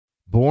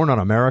Born on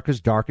America's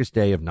darkest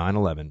day of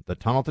 9/11, the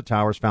Tunnel to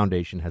Towers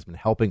Foundation has been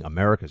helping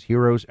America's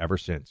heroes ever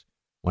since.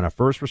 When a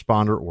first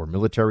responder or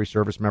military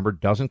service member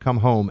doesn't come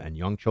home and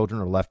young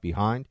children are left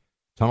behind,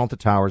 Tunnel to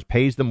Towers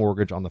pays the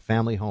mortgage on the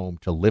family home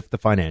to lift the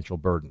financial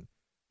burden.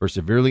 For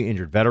severely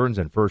injured veterans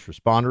and first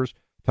responders,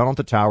 Tunnel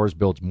to Towers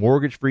builds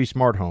mortgage-free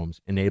smart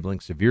homes, enabling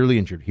severely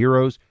injured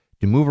heroes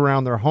to move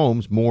around their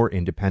homes more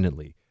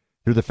independently.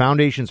 Through the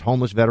Foundation's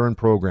Homeless Veteran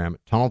Program,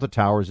 Tunnel to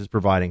Towers is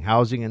providing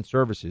housing and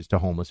services to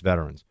homeless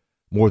veterans.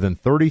 More than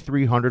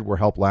 3,300 were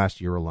helped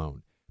last year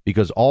alone.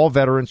 Because all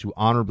veterans who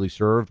honorably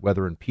served,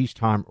 whether in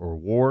peacetime or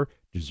war,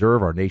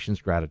 deserve our nation's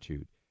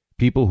gratitude.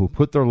 People who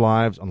put their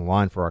lives on the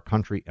line for our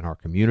country and our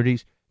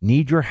communities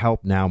need your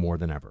help now more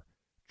than ever.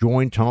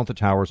 Join Tunnel to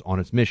Towers on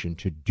its mission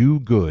to do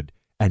good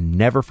and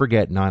never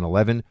forget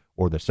 9/11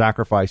 or the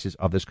sacrifices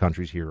of this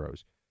country's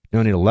heroes.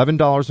 Donate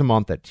 $11 a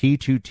month at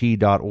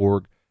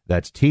T2T.org.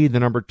 That's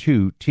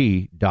T2T.org.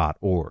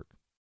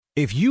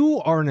 If you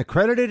are an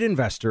accredited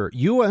investor,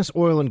 U.S.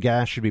 oil and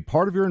gas should be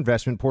part of your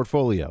investment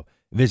portfolio.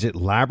 Visit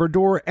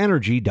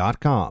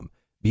LabradorEnergy.com.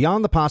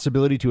 Beyond the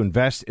possibility to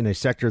invest in a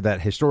sector that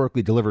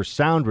historically delivers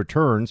sound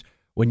returns,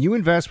 when you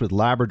invest with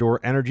Labrador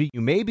Energy, you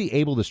may be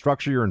able to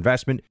structure your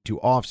investment to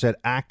offset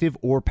active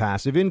or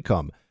passive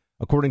income.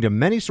 According to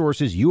many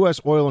sources, U.S.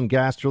 oil and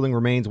gas drilling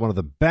remains one of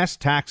the best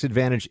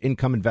tax-advantaged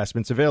income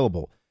investments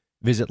available.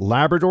 Visit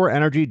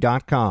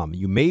LabradorEnergy.com.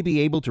 You may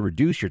be able to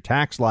reduce your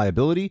tax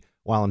liability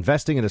while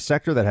investing in a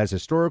sector that has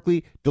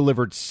historically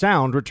delivered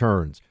sound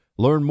returns.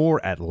 Learn more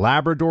at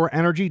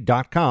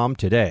LabradorEnergy.com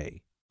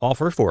today.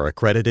 Offer for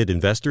accredited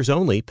investors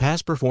only.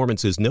 Past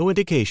performance is no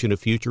indication of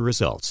future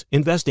results.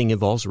 Investing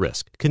involves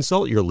risk.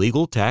 Consult your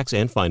legal, tax,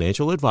 and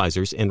financial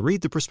advisors and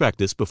read the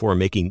prospectus before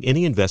making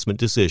any investment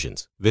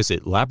decisions.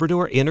 Visit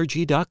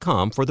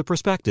LabradorEnergy.com for the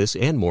prospectus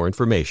and more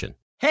information.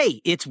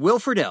 Hey, it's Will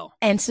Friedle.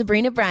 And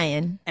Sabrina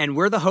Bryan. And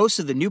we're the hosts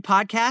of the new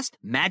podcast,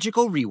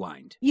 Magical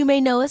Rewind. You may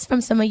know us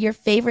from some of your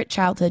favorite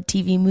childhood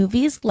TV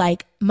movies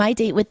like My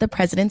Date with the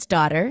President's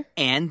Daughter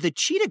and the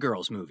Cheetah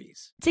Girls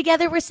movies.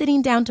 Together, we're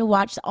sitting down to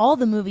watch all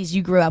the movies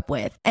you grew up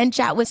with and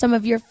chat with some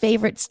of your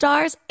favorite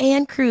stars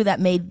and crew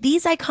that made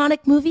these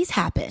iconic movies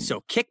happen.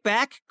 So kick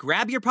back,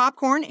 grab your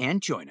popcorn,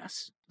 and join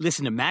us.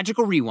 Listen to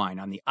Magical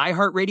Rewind on the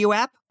iHeartRadio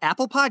app,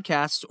 Apple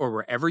Podcasts, or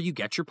wherever you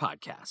get your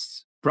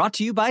podcasts. Brought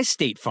to you by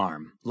State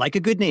Farm. Like a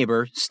good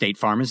neighbor, State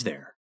Farm is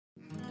there.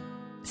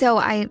 So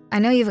I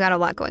know you've got a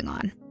lot going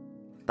on,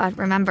 but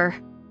remember,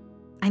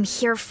 I'm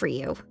here for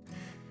you.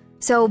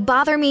 So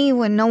bother me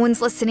when no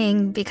one's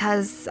listening,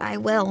 because I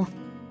will.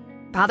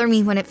 Bother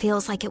me when it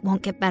feels like it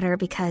won't get better,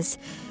 because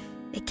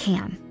it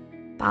can.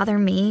 Bother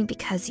me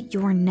because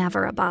you're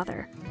never a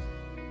bother.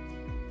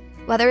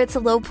 Whether it's a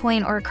low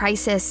point or a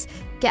crisis,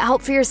 get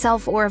help for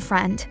yourself or a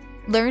friend.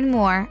 Learn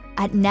more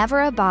at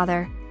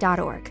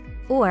neverabother.org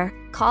or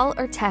call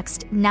or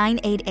text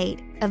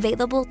 988,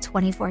 available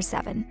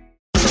 24/7.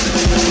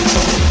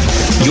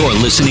 You're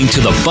listening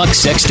to the Buck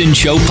Sexton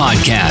Show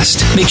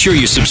podcast. Make sure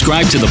you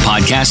subscribe to the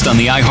podcast on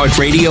the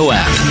iHeartRadio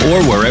app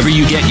or wherever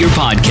you get your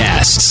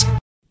podcasts.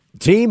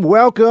 Team,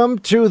 welcome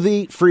to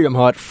the Freedom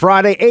Hut,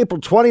 Friday, April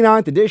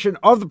 29th edition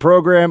of the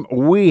program.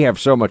 We have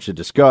so much to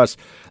discuss.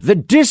 The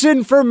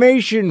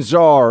disinformation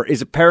czar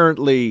is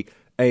apparently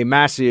a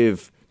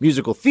massive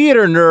musical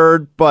theater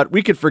nerd, but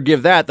we could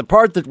forgive that. The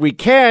part that we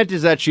can't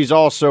is that she's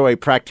also a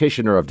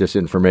practitioner of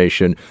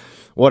disinformation.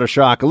 What a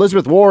shock.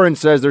 Elizabeth Warren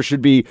says there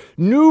should be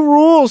new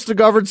rules to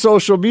govern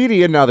social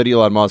media now that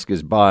Elon Musk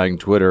is buying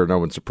Twitter. No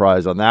one's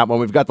surprised on that one.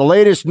 We've got the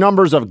latest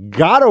numbers of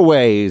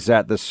gotaways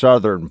at the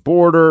southern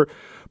border.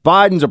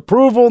 Biden's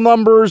approval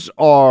numbers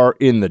are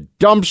in the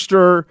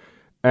dumpster.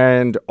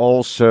 And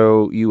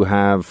also you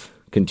have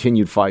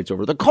continued fights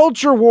over the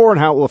culture war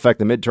and how it will affect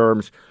the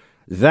midterms.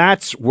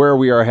 That's where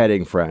we are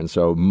heading, friends.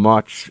 So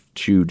much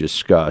to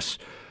discuss.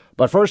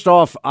 But first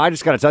off, I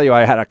just got to tell you,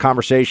 I had a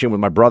conversation with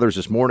my brothers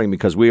this morning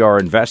because we are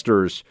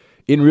investors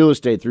in real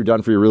estate through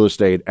Done For You Real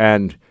Estate.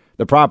 And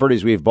the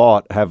properties we've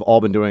bought have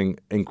all been doing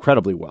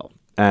incredibly well.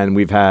 And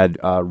we've had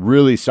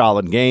really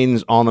solid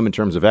gains on them in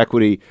terms of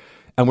equity.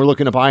 And we're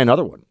looking to buy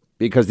another one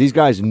because these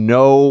guys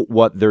know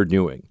what they're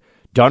doing.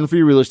 Done For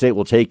You Real Estate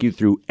will take you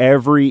through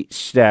every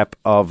step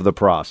of the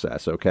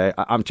process, okay?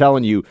 I'm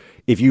telling you,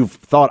 if you've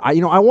thought, I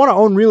want to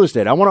own real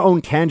estate, I want to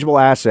own tangible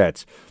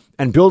assets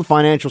and build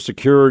financial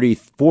security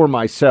for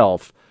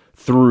myself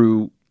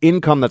through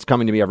income that's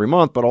coming to me every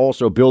month, but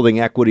also building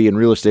equity in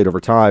real estate over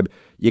time,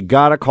 you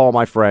got to call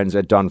my friends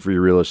at Done For You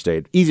Real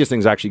Estate. Easiest thing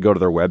is actually go to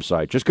their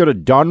website. Just go to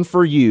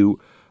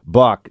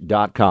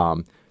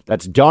doneforyoubuck.com.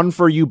 That's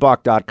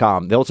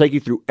doneforyoubuck.com. They'll take you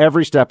through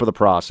every step of the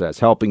process,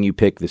 helping you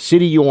pick the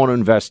city you want to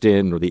invest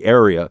in or the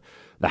area,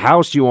 the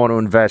house you want to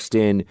invest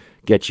in,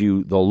 get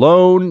you the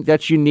loan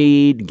that you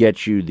need,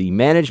 get you the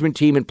management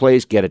team in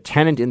place, get a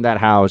tenant in that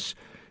house.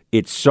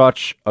 It's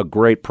such a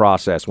great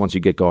process once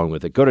you get going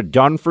with it. Go to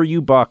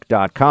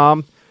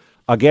doneforyoubuck.com.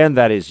 Again,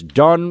 that is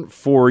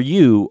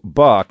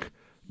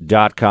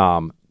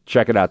doneforyoubuck.com.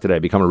 Check it out today.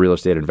 Become a real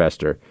estate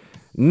investor.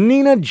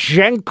 Nina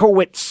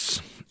Jankowicz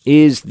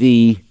is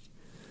the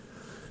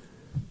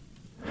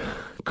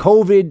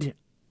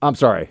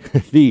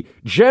the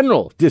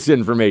general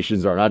disinformation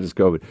czar, not just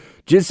COVID,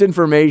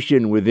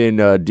 disinformation within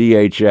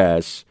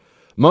DHS,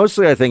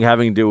 mostly I think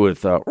having to do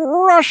with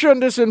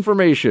Russian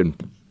disinformation.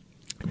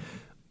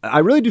 I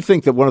really do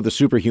think that one of the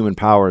superhuman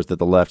powers that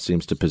the left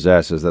seems to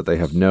possess is that they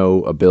have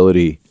no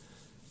ability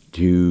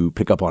to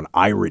pick up on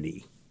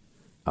irony.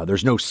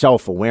 There's no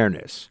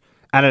self-awareness.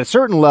 And at a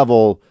certain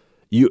level,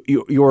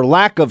 your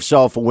lack of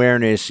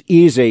self-awareness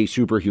is a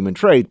superhuman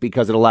trait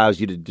because it allows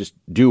you to just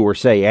do or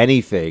say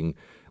anything,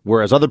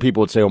 whereas other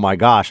people would say, oh my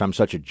gosh, I'm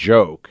such a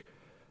joke.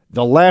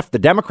 The left, the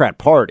Democrat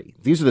Party,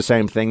 these are the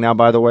same thing now,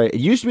 by the way. It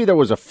used to be there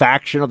was a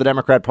faction of the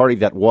Democrat Party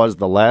that was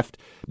the left.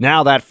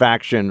 Now that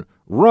faction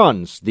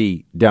runs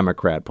the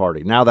Democrat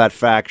Party. Now that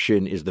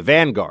faction is the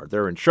vanguard.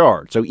 They're in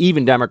charge. So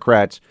even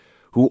Democrats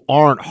who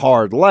aren't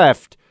hard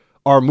left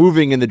are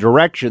moving in the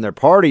direction, their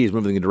party is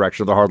moving in the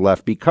direction of the hard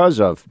left because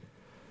of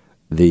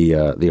the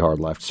hard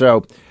left.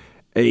 So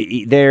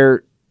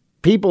they're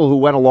people who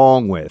went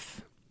along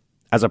with,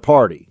 as a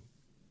party,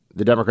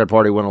 the Democrat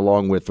Party went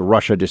along with the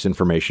Russia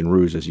disinformation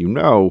ruse, as you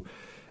know.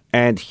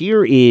 And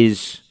here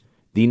is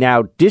the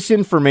now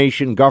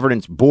Disinformation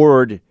Governance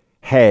Board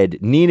head,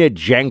 Nina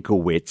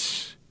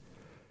Jankowicz,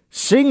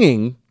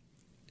 singing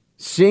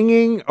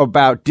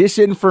about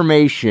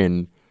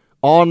disinformation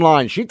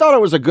online. She thought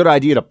it was a good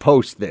idea to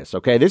post this.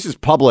 Okay, this is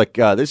public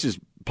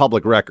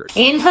record.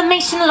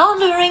 Information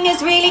laundering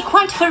is really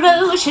quite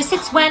ferocious.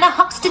 It's when a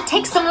huckster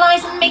takes some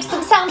lies and makes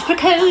them sound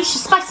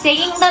precocious by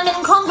saying them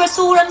in Congress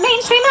or a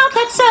mainstream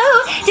outlet. So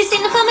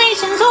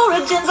disinformation's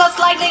origins are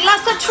slightly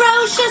less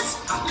atrocious.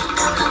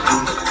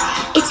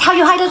 It's how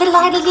you hide a little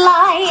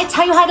lie. It's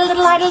how you hide a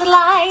little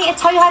lie.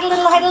 It's how you hide a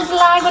little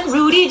lie. When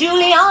Rudy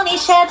Giuliani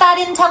shared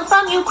bad intel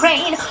from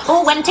Ukraine,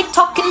 or when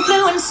TikTok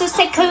influencers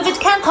say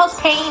COVID can cause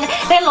pain,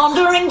 they're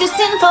laundering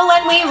disinfo,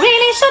 and we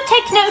really should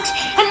take note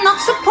and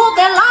not support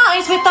their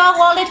lies with our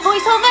wallet,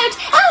 voice, or vote.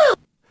 Oh!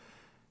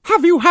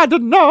 Have you had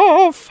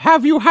enough?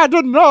 Have you had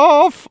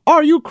enough?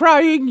 Are you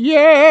crying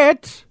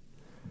yet?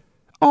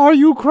 Are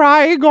you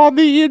crying on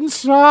the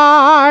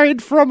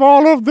inside from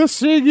all of the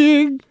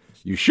singing?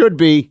 You should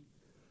be.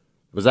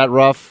 Was that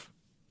rough?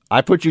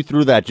 I put you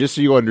through that just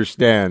so you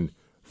understand.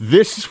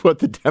 This is what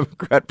the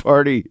Democrat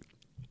Party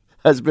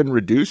has been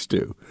reduced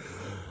to.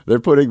 They're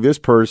putting this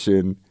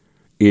person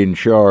in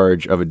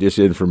charge of a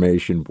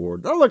disinformation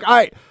board. Now, look,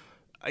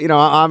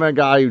 I'm a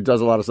guy who does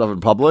a lot of stuff in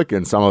public,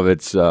 and some of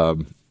it's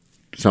meant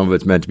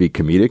to be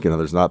comedic and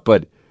others not.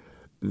 But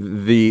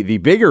the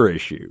bigger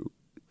issue,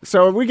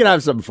 so we can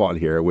have some fun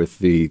here with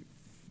the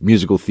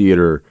musical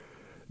theater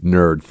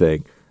nerd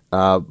thing.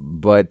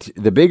 But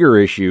the bigger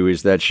issue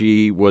is that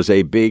she was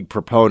a big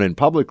proponent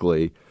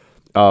publicly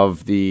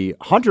of the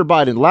Hunter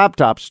Biden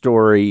laptop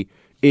story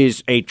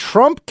is a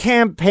Trump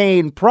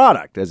campaign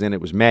product, as in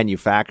it was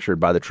manufactured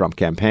by the Trump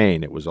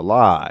campaign. It was a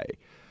lie.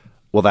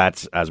 Well,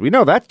 that's, as we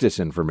know, that's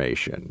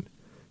disinformation.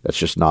 That's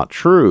just not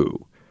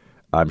true.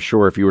 I'm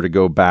sure if you were to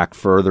go back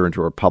further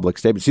into her public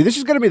statement, see, this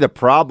is going to be the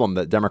problem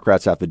that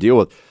Democrats have to deal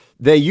with.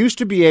 They used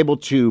to be able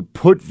to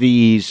put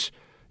these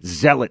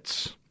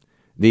zealots,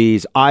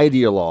 these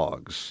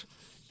ideologues,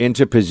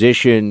 into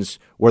positions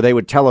where they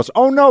would tell us,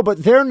 oh, no,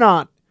 but they're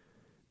not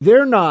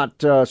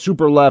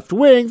super left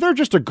wing. They're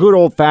just a good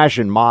old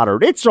fashioned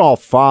moderate. It's all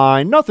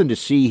fine. Nothing to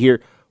see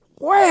here.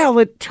 Well,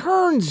 it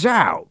turns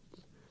out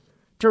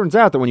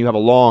that when you have a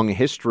long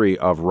history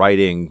of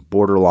writing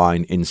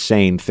borderline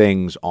insane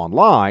things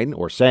online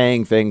or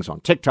saying things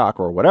on TikTok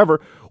or whatever,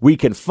 we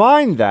can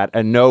find that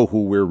and know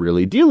who we're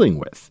really dealing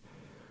with.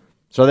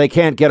 So they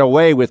can't get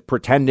away with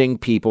pretending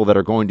people that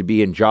are going to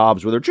be in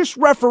jobs where they're just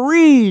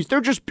referees, they're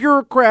just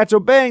bureaucrats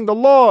obeying the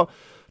law.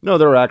 No,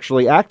 they're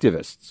actually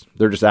activists.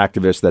 They're just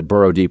activists that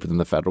burrow deep within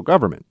the federal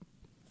government.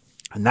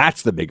 And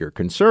that's the bigger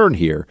concern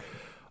here,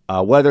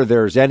 whether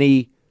there's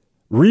any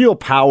real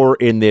power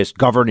in this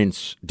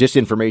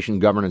disinformation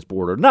governance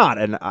board or not.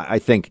 And I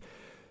think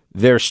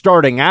they're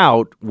starting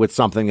out with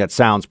something that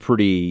sounds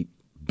pretty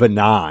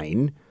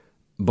benign,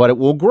 but it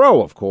will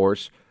grow, of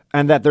course.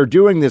 And that they're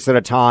doing this at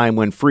a time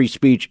when free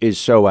speech is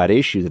so at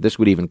issue that this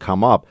would even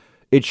come up.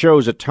 It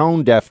shows a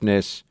tone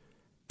deafness.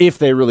 If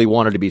they really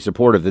wanted to be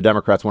supportive, the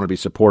Democrats want to be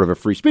supportive of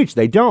free speech.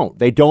 They don't.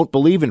 They don't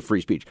believe in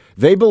free speech.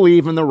 They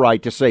believe in the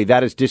right to say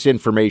that is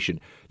disinformation.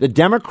 The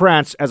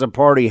Democrats as a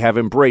party have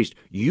embraced,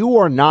 you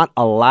are not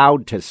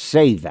allowed to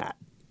say that.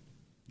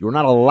 You're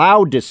not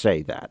allowed to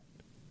say that.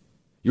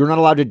 You're not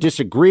allowed to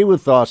disagree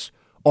with us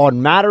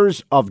on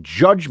matters of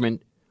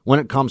judgment when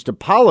it comes to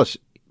policy.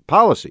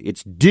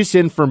 It's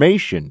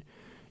disinformation,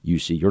 you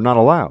see. You're not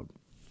allowed.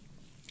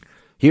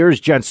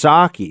 Here's Jen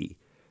Psaki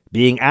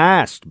being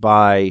asked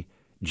by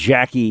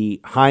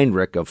Jackie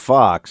Heinrich of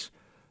Fox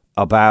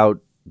about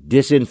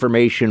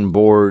disinformation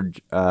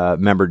board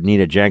member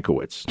Nina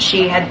Jankowicz.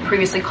 She had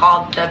previously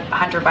called the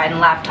Hunter Biden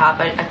laptop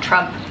a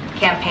Trump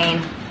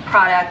campaign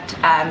product,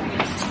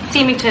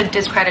 seeming to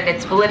discredit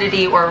its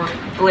validity or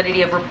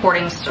validity of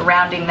reporting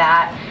surrounding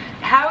that.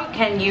 how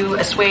can you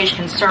assuage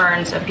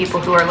concerns of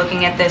people who are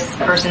looking at this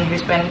person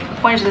who's been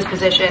appointed to this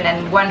position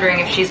and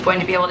wondering if she's going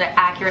to be able to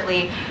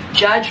accurately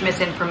judge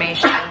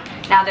misinformation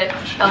now that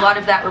a lot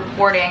of that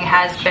reporting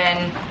has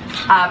been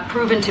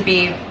proven to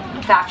be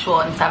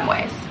factual in some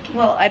ways?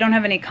 Well, I don't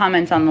have any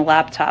comments on the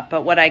laptop,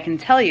 but what I can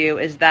tell you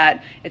is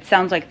that it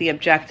sounds like the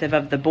objective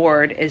of the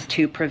board is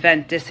to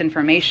prevent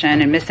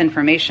disinformation and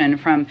misinformation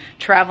from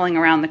traveling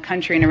around the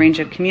country in a range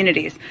of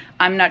communities.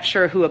 I'm not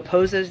sure who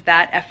opposes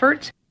that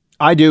effort.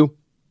 I do.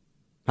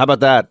 How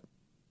about that?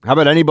 How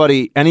about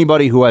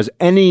anybody who has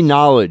any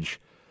knowledge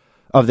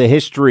of the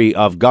history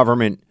of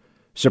government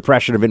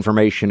suppression of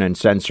information and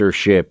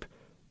censorship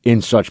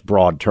in such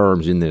broad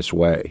terms in this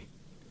way?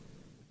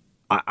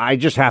 I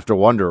just have to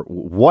wonder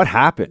what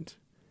happened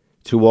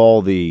to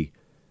all the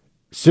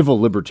civil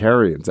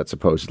libertarians that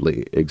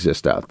supposedly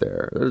exist out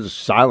there. They're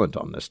silent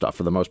on this stuff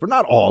for the most part.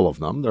 Not all of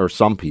them. There are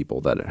some people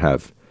that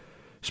have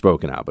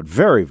spoken out, but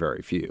very,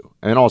 very few.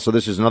 And also,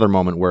 this is another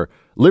moment where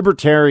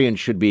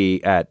libertarians should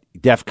be at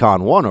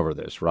DEFCON 1 over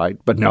this, right?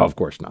 But no, of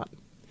course not.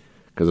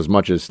 Because as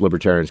much as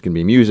libertarians can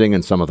be amusing,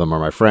 and some of them are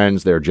my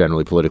friends, they're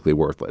generally politically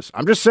worthless.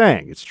 I'm just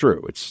saying, it's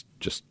true. It's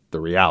just the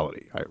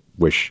reality. I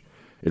wish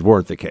it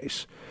weren't the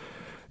case.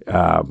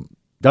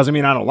 Doesn't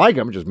mean I don't like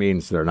them. It just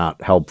means they're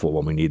not helpful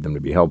when we need them to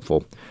be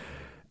helpful.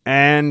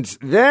 And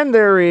then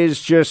there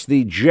is just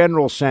the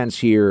general sense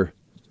here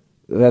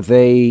that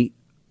they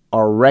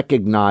are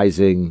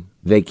recognizing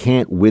they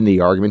can't win the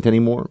argument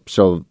anymore.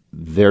 So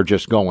they're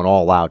just going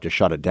all out to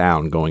shut it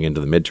down going into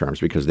the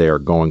midterms because they are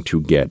going to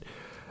get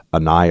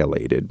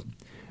annihilated.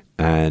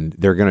 And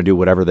they're going to do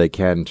whatever they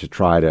can to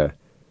try to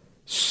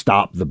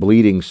stop the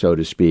bleeding, so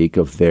to speak,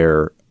 of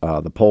their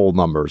the poll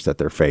numbers that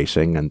they're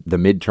facing and the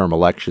midterm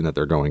election that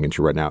they're going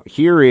into right now.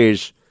 Here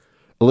is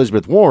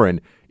Elizabeth Warren.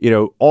 You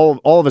know,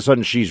 all of a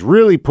sudden she's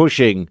really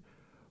pushing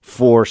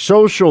for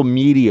social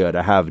media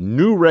to have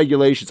new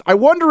regulations. I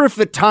wonder if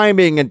the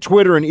timing and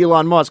Twitter and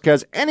Elon Musk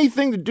has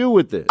anything to do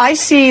with this. I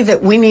see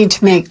that we need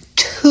to make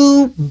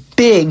two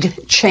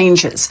big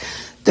changes.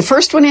 The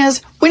first one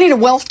is we need a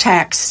wealth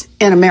tax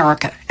in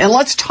America. And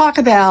let's talk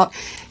about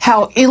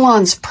how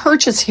Elon's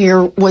purchase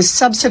here was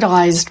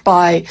subsidized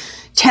by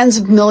tens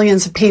of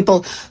millions of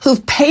people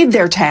who've paid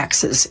their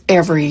taxes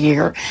every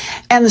year.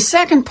 And the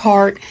second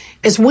part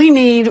is we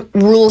need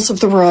rules of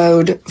the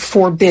road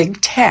for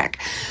big tech.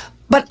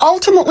 But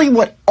ultimately,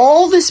 what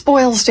all this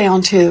boils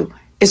down to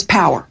is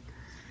power.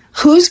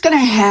 Who's going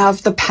to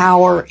have the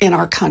power in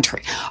our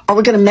country? Are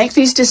we going to make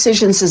these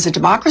decisions as a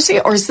democracy,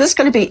 or is this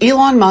going to be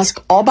Elon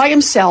Musk all by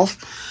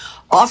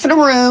himself, off in a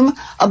room,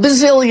 a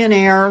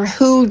bazillionaire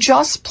who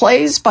just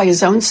plays by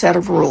his own set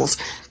of rules?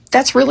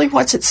 That's really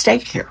what's at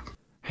stake here.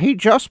 He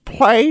just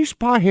plays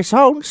by his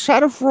own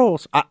set of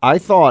rules. I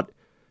thought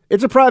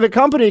it's a private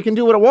company. It can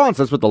do what it wants.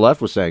 That's what the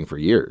left was saying for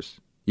years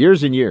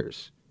and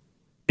years.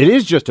 It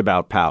is just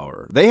about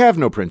power. They have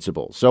no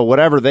principles. So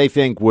whatever they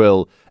think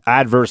will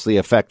adversely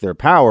affect their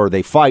power,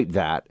 they fight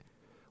that.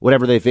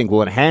 Whatever they think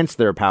will enhance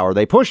their power,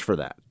 they push for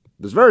that.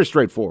 It's very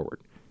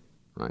straightforward.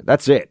 Right?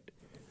 That's it.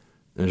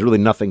 There's really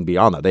nothing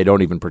beyond that. They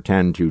don't even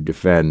pretend to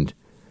defend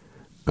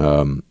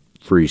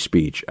free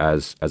speech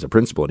as a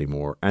principle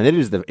anymore. And it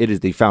is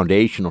the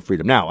foundational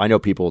freedom. Now, I know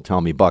people will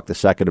tell me, Buck, the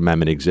Second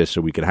Amendment exists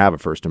so we can have a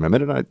First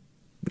Amendment, and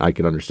I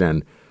can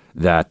understand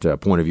that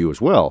point of view as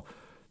well.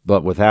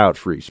 But without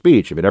free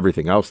speech,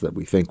 everything else that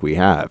we think we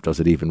have, does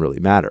it even really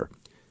matter?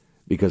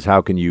 Because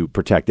how can you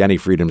protect any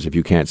freedoms if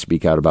you can't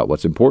speak out about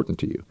what's important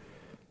to you?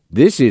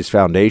 This is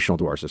foundational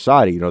to our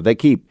society. You know, they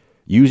keep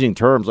using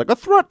terms like a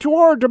threat to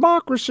our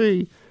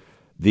democracy.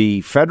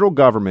 The federal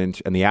government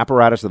and the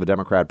apparatus of the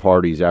Democrat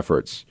Party's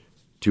efforts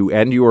to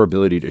end your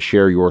ability to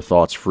share your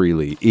thoughts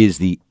freely is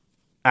the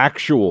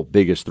actual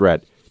biggest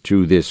threat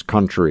to this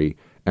country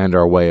and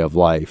our way of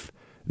life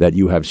that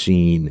you have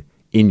seen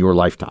in your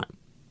lifetime.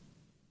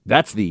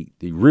 That's the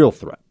real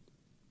threat.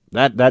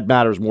 That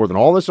matters more than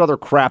all this other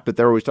crap that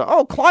they're always talking.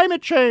 Oh,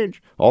 climate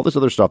change. All this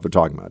other stuff they're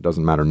talking about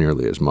doesn't matter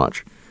nearly as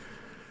much.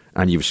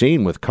 And you've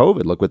seen with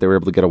COVID, look what they were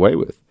able to get away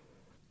with.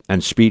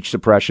 And speech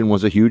suppression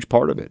was a huge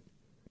part of it.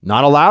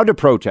 Not allowed to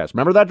protest.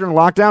 Remember that during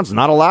lockdowns?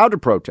 Not allowed to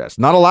protest.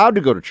 Not allowed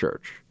to go to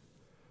church.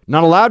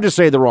 Not allowed to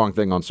say the wrong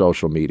thing on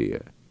social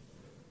media.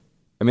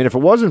 I mean, if it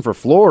wasn't for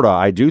Florida,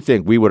 I do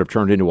think we would have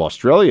turned into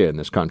Australia in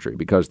this country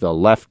because the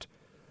left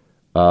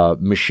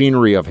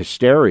machinery of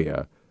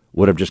hysteria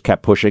would have just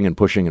kept pushing and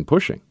pushing and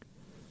pushing.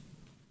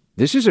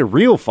 This is a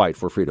real fight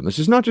for freedom. This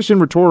is not just in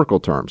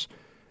rhetorical terms.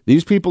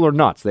 These people are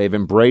nuts. They've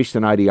embraced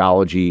an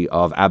ideology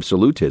of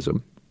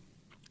absolutism,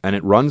 and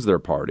it runs their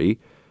party.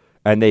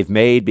 And they've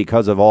made,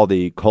 because of all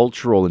the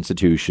cultural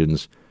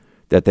institutions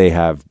that they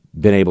have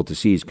been able to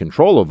seize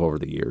control of over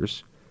the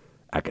years,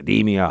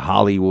 academia,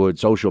 Hollywood,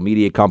 social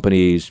media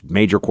companies,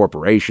 major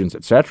corporations,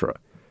 etc.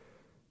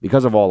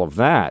 Because of all of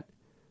that,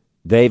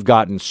 they've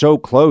gotten so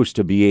close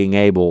to being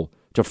able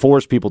to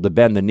force people to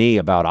bend the knee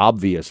about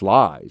obvious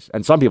lies.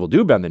 And some people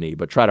do bend the knee,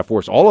 but try to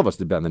force all of us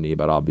to bend the knee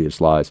about obvious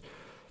lies,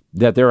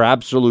 that their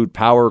absolute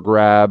power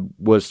grab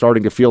was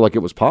starting to feel like it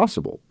was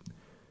possible.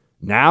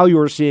 Now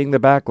you're seeing the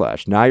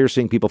backlash. Now you're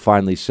seeing people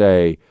finally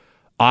say,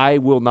 I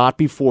will not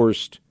be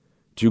forced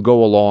to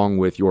go along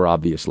with your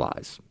obvious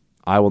lies.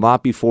 I will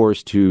not be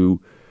forced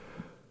to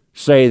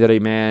say that a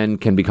man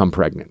can become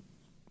pregnant.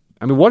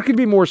 I mean, what could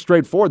be more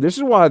straightforward? This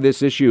is why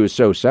this issue is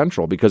so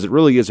central, because it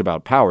really is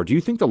about power. Do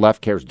you think the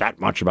left cares that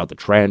much about the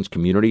trans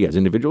community as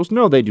individuals?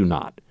 No, they do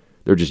not.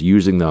 They're just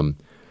using them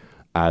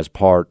as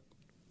part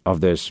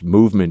of this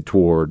movement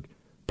toward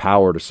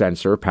power to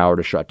censor, power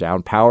to shut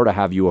down, power to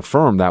have you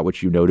affirm that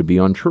which you know to be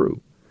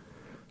untrue.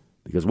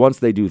 Because once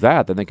they do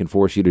that, then they can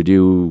force you to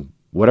do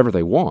whatever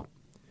they want.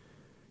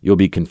 You'll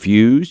be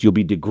confused. You'll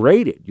be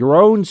degraded.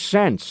 Your own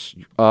sense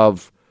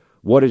of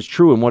what is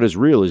true and what is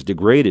real is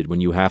degraded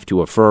when you have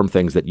to affirm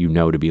things that you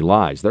know to be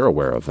lies. They're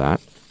aware of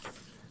that.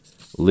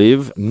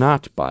 Live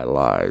not by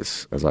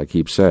lies, as I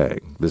keep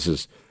saying.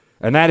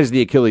 And that is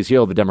the Achilles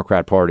heel of the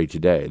Democrat Party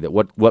today. That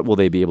what will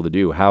they be able to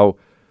do? How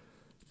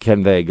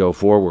can they go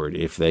forward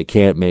if they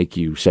can't make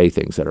you say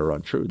things that are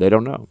untrue? They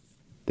don't know.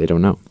 They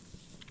don't know.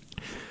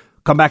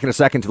 Come back in a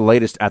second to the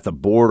latest at the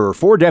border.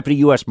 4 deputy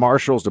U.S.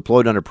 Marshals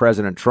deployed under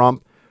President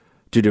Trump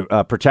to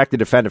protect and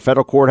defend a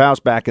federal courthouse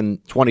back in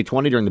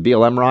 2020 during the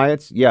BLM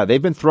riots. Yeah,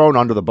 they've been thrown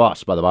under the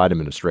bus by the Biden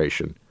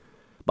administration.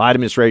 Biden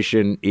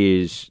administration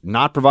is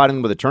not providing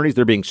them with attorneys.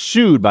 They're being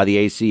sued by the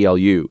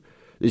ACLU.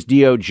 This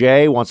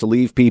DOJ wants to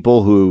leave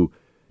people who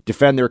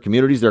defend their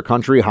communities, their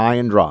country, high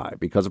and dry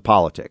because of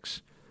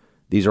politics.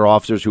 These are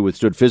officers who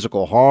withstood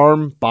physical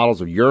harm, bottles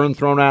of urine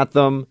thrown at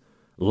them,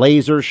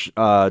 lasers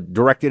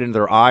directed into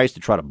their eyes to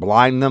try to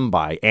blind them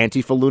by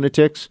Antifa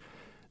lunatics.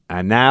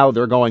 And now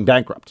they're going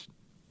bankrupt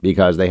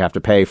because they have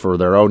to pay for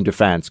their own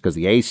defense because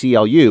the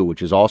ACLU,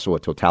 which is also a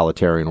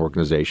totalitarian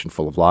organization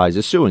full of lies,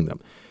 is suing them.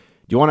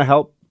 Do you want to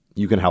help?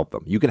 You can help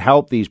them. You can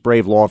help these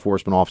brave law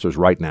enforcement officers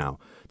right now.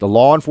 The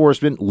Law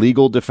Enforcement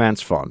Legal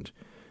Defense Fund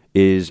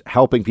is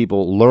helping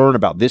people learn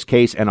about this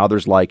case and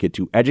others like it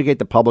to educate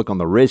the public on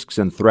the risks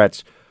and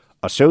threats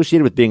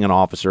associated with being an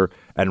officer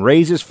and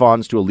raises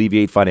funds to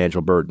alleviate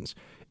financial burdens.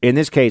 In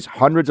this case,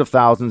 hundreds of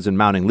thousands in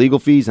mounting legal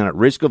fees and at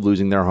risk of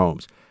losing their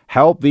homes.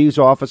 Help these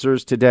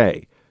officers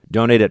today.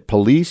 Donate at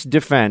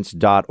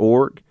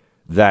policedefense.org.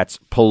 That's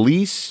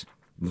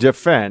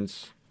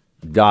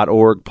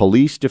policedefense.org.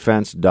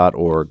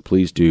 Policedefense.org.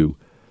 Please do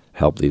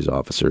help these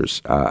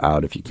officers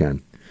out if you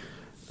can.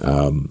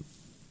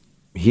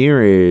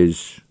 Here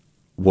is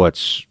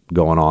what's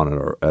going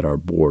on at our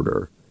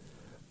border.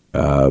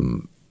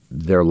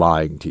 They're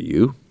lying to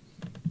you.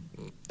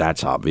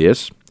 That's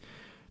obvious.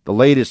 The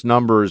latest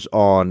numbers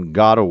on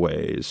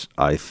gotaways,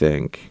 I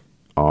think,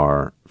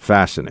 are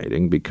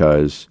fascinating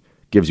because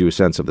it gives you a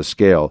sense of the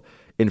scale.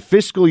 In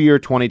fiscal year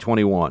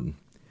 2021,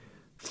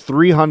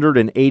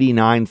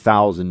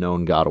 389,000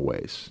 known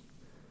gotaways.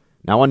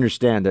 Now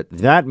understand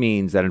that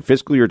means that in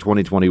fiscal year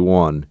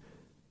 2021,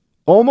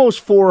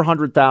 almost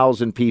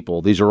 400,000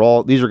 people, these are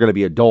going to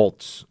be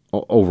adults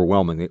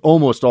overwhelmingly,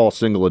 almost all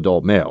single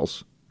adult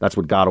males. That's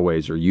what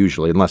gotaways are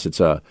usually, unless it's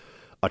a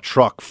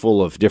truck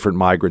full of different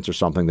migrants or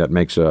something that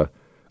makes a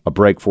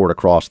break for it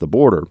across the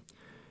border.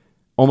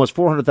 Almost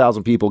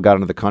 400,000 people got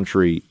into the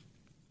country.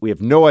 We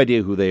have no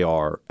idea who they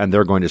are, and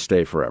they're going to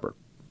stay forever.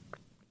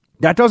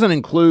 That doesn't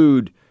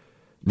include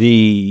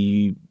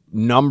the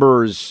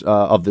numbers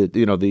of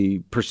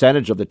the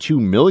percentage of the 2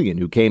 million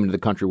who came into the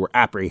country were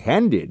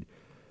apprehended,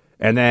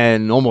 and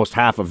then almost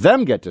half of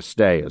them get to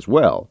stay as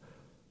well.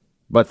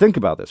 But think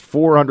about this,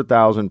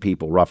 400,000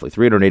 people, roughly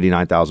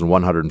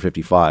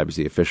 389,155 is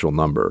the official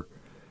number.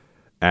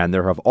 And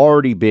there have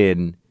already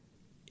been,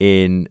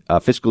 in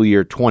fiscal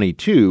year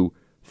 22,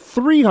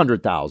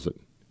 300,000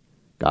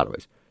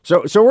 gotaways.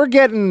 So we're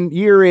getting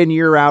year in,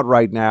 year out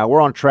right now.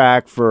 We're on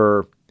track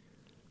for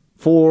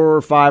 400,000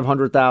 or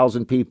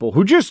 500,000 people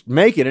who just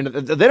make it. And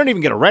they don't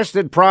even get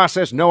arrested,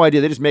 processed, no idea.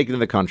 They just make it in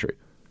the country.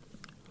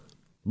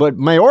 But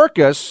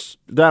Mayorkas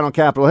down on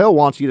Capitol Hill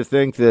wants you to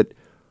think that,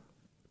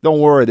 don't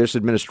worry, this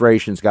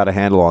administration's got a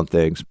handle on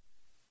things.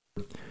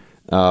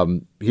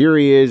 Here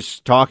he is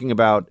talking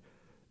about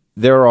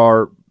there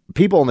are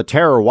people on the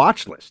terror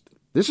watch list.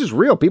 This is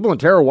real. People on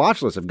terror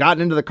watch list have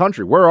gotten into the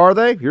country. Where are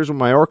they? Here's what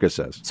Mayorkas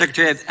says.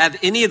 Secretary, have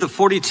any of the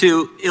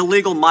 42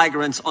 illegal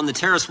migrants on the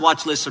terrorist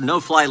watch list or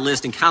no-fly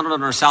list encountered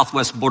on our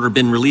southwest border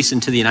been released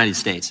into the United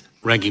States?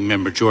 Ranking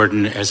Member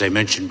Jordan, as I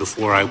mentioned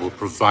before, I will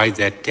provide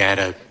that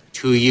data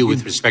to you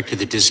with respect to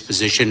the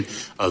disposition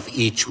of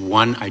each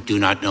one. I do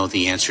not know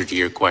the answer to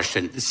your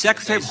question. The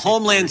Secretary of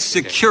Homeland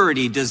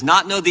Security does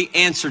not know the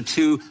answer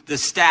to the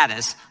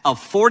status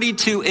of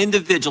 42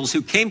 individuals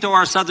who came to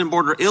our southern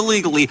border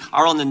illegally,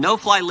 are on the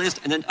no-fly list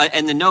and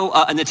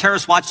the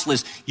terrorist watch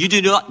list. You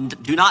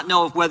do not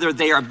know whether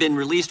they are been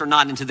released or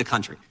not into the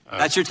country.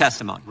 That's your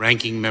testimony.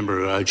 Ranking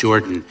Member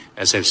Jordan,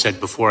 as I've said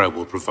before, I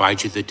will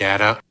provide you the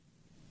data.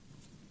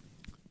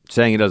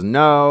 Saying he doesn't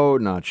know,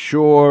 not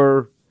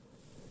sure.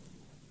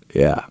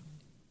 Yeah.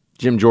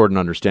 Jim Jordan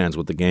understands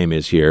what the game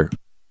is here.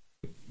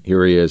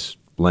 Here he is,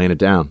 laying it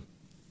down.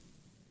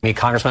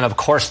 Congressman, of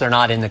course they're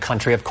not in the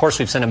country. Of course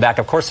we've sent them back.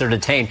 Of course they're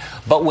detained.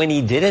 But when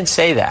he didn't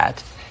say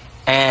that,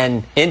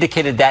 and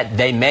indicated that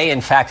they may,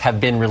 in fact,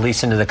 have been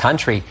released into the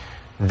country.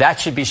 That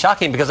should be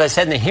shocking because I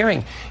said in the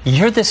hearing,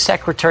 you're the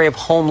Secretary of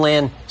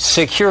Homeland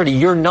Security.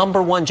 Your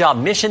number one job,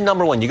 mission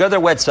number one. You go to their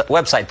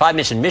website, 5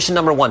 mission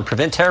number one,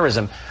 prevent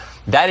terrorism.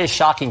 That is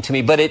shocking to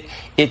me. But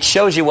it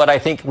shows you what I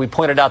think we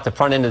pointed out the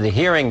front end of the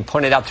hearing,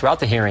 pointed out throughout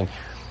the hearing.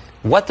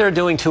 What they're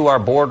doing to our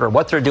border,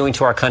 what they're doing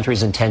to our country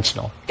is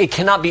intentional. It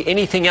cannot be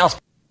anything else.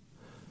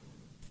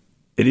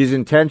 It is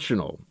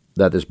intentional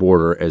that this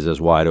border is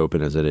as wide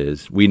open as it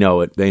is. We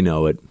know it. They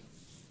know it.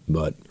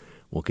 But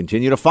we'll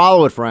continue to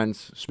follow it,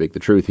 friends. Speak the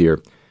truth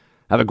here.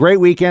 Have a great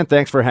weekend.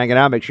 Thanks for hanging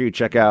out. Make sure you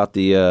check out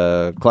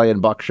the Clay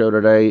and Buck show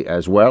today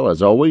as well.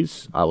 As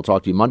always, I will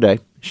talk to you Monday.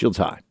 Shields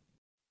high.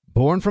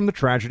 Born from the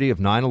tragedy of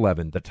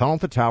 9/11, the Tunnel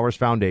to Towers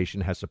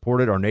Foundation has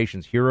supported our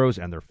nation's heroes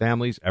and their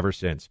families ever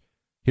since.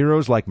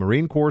 Heroes like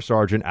Marine Corps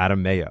Sergeant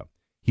Adam Mayo.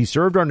 He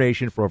served our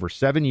nation for over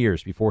 7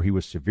 years before he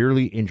was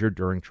severely injured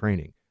during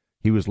training.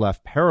 He was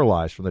left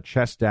paralyzed from the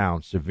chest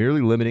down, severely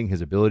limiting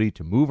his ability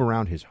to move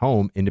around his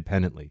home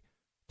independently.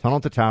 Tunnel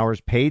to Towers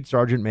paid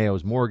Sergeant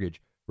Mayo's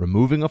mortgage,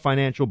 removing a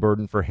financial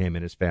burden for him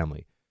and his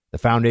family. The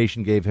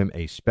foundation gave him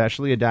a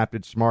specially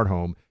adapted smart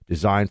home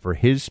designed for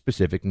his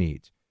specific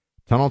needs.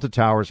 Tunnel to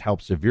Towers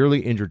helps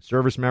severely injured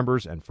service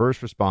members and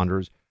first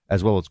responders,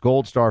 as well as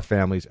Gold Star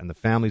families and the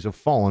families of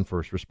fallen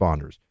first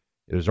responders.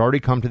 It has already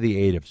come to the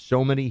aid of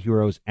so many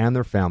heroes and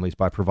their families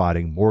by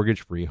providing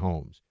mortgage-free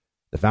homes.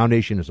 The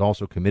foundation is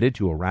also committed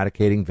to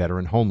eradicating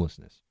veteran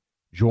homelessness.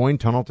 Join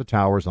Tunnel to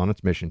Towers on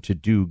its mission to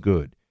do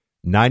good.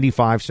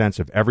 95 cents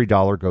of every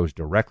dollar goes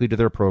directly to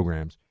their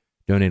programs.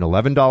 Donate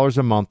 $11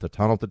 a month to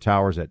Tunnel to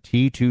Towers at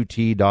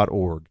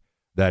T2T.org.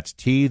 That's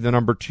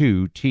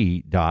T2T.org.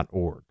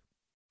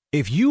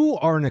 If you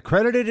are an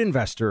accredited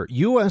investor,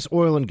 U.S.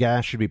 oil and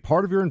gas should be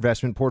part of your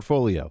investment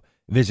portfolio.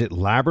 Visit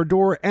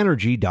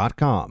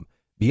LabradorEnergy.com.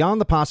 Beyond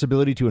the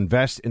possibility to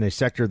invest in a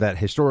sector that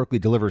historically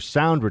delivers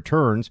sound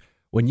returns,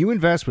 when you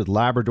invest with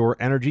Labrador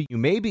Energy, you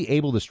may be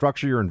able to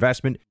structure your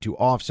investment to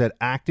offset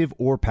active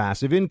or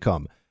passive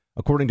income.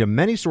 According to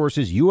many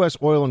sources, U.S.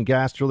 oil and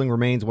gas drilling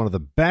remains one of the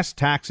best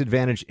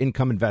tax-advantaged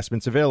income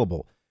investments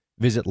available.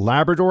 Visit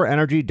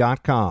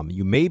LabradorEnergy.com.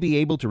 You may be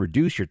able to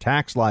reduce your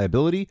tax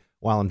liability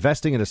while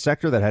investing in a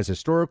sector that has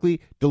historically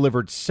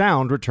delivered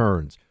sound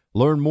returns.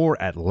 Learn more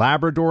at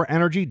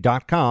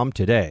LabradorEnergy.com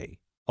today.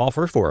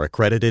 Offer for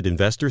accredited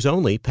investors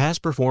only.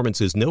 Past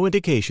performance is no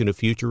indication of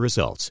future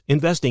results.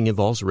 Investing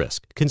involves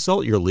risk.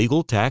 Consult your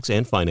legal, tax,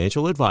 and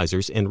financial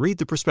advisors and read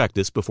the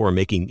prospectus before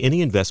making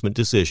any investment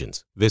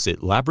decisions.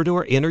 Visit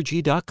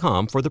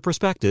LabradorEnergy.com for the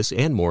prospectus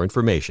and more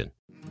information.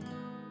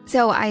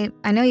 So I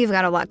know you've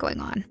got a lot going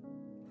on,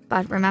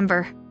 but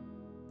remember,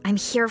 I'm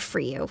here for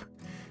you.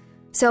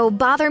 So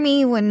bother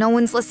me when no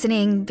one's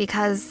listening,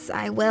 because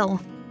I will.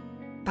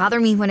 Bother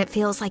me when it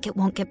feels like it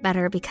won't get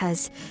better,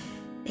 because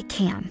it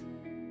can.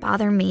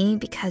 Bother me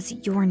because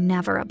you're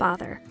never a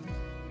bother.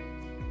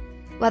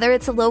 Whether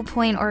it's a low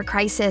point or a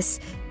crisis,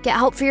 get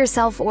help for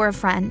yourself or a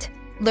friend.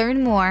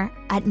 Learn more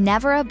at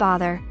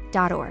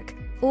neverabother.org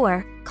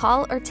or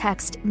call or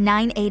text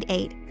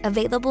 988,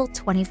 available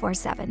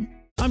 24/7.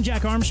 I'm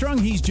Jack Armstrong.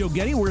 He's Joe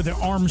Getty. We're the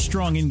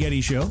Armstrong and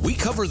Getty Show. We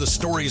cover the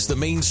stories the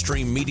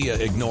mainstream media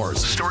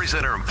ignores. Stories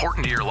that are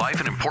important to your life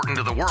and important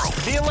to the world.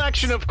 The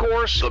election, of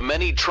course. The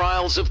many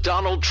trials of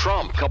Donald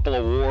Trump. Couple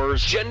of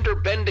wars.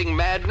 Gender-bending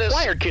madness.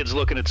 Why are kids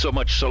looking at so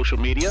much social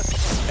media?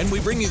 And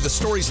we bring you the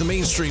stories the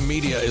mainstream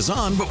media is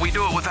on, but we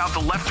do it without the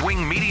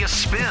left-wing media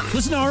spin.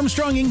 Listen to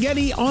Armstrong and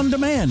Getty on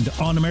demand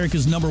on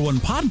America's #1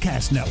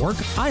 podcast network,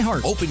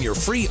 iHeart. Open your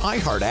free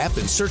iHeart app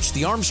and search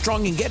the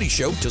Armstrong and Getty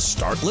Show to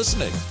start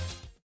listening.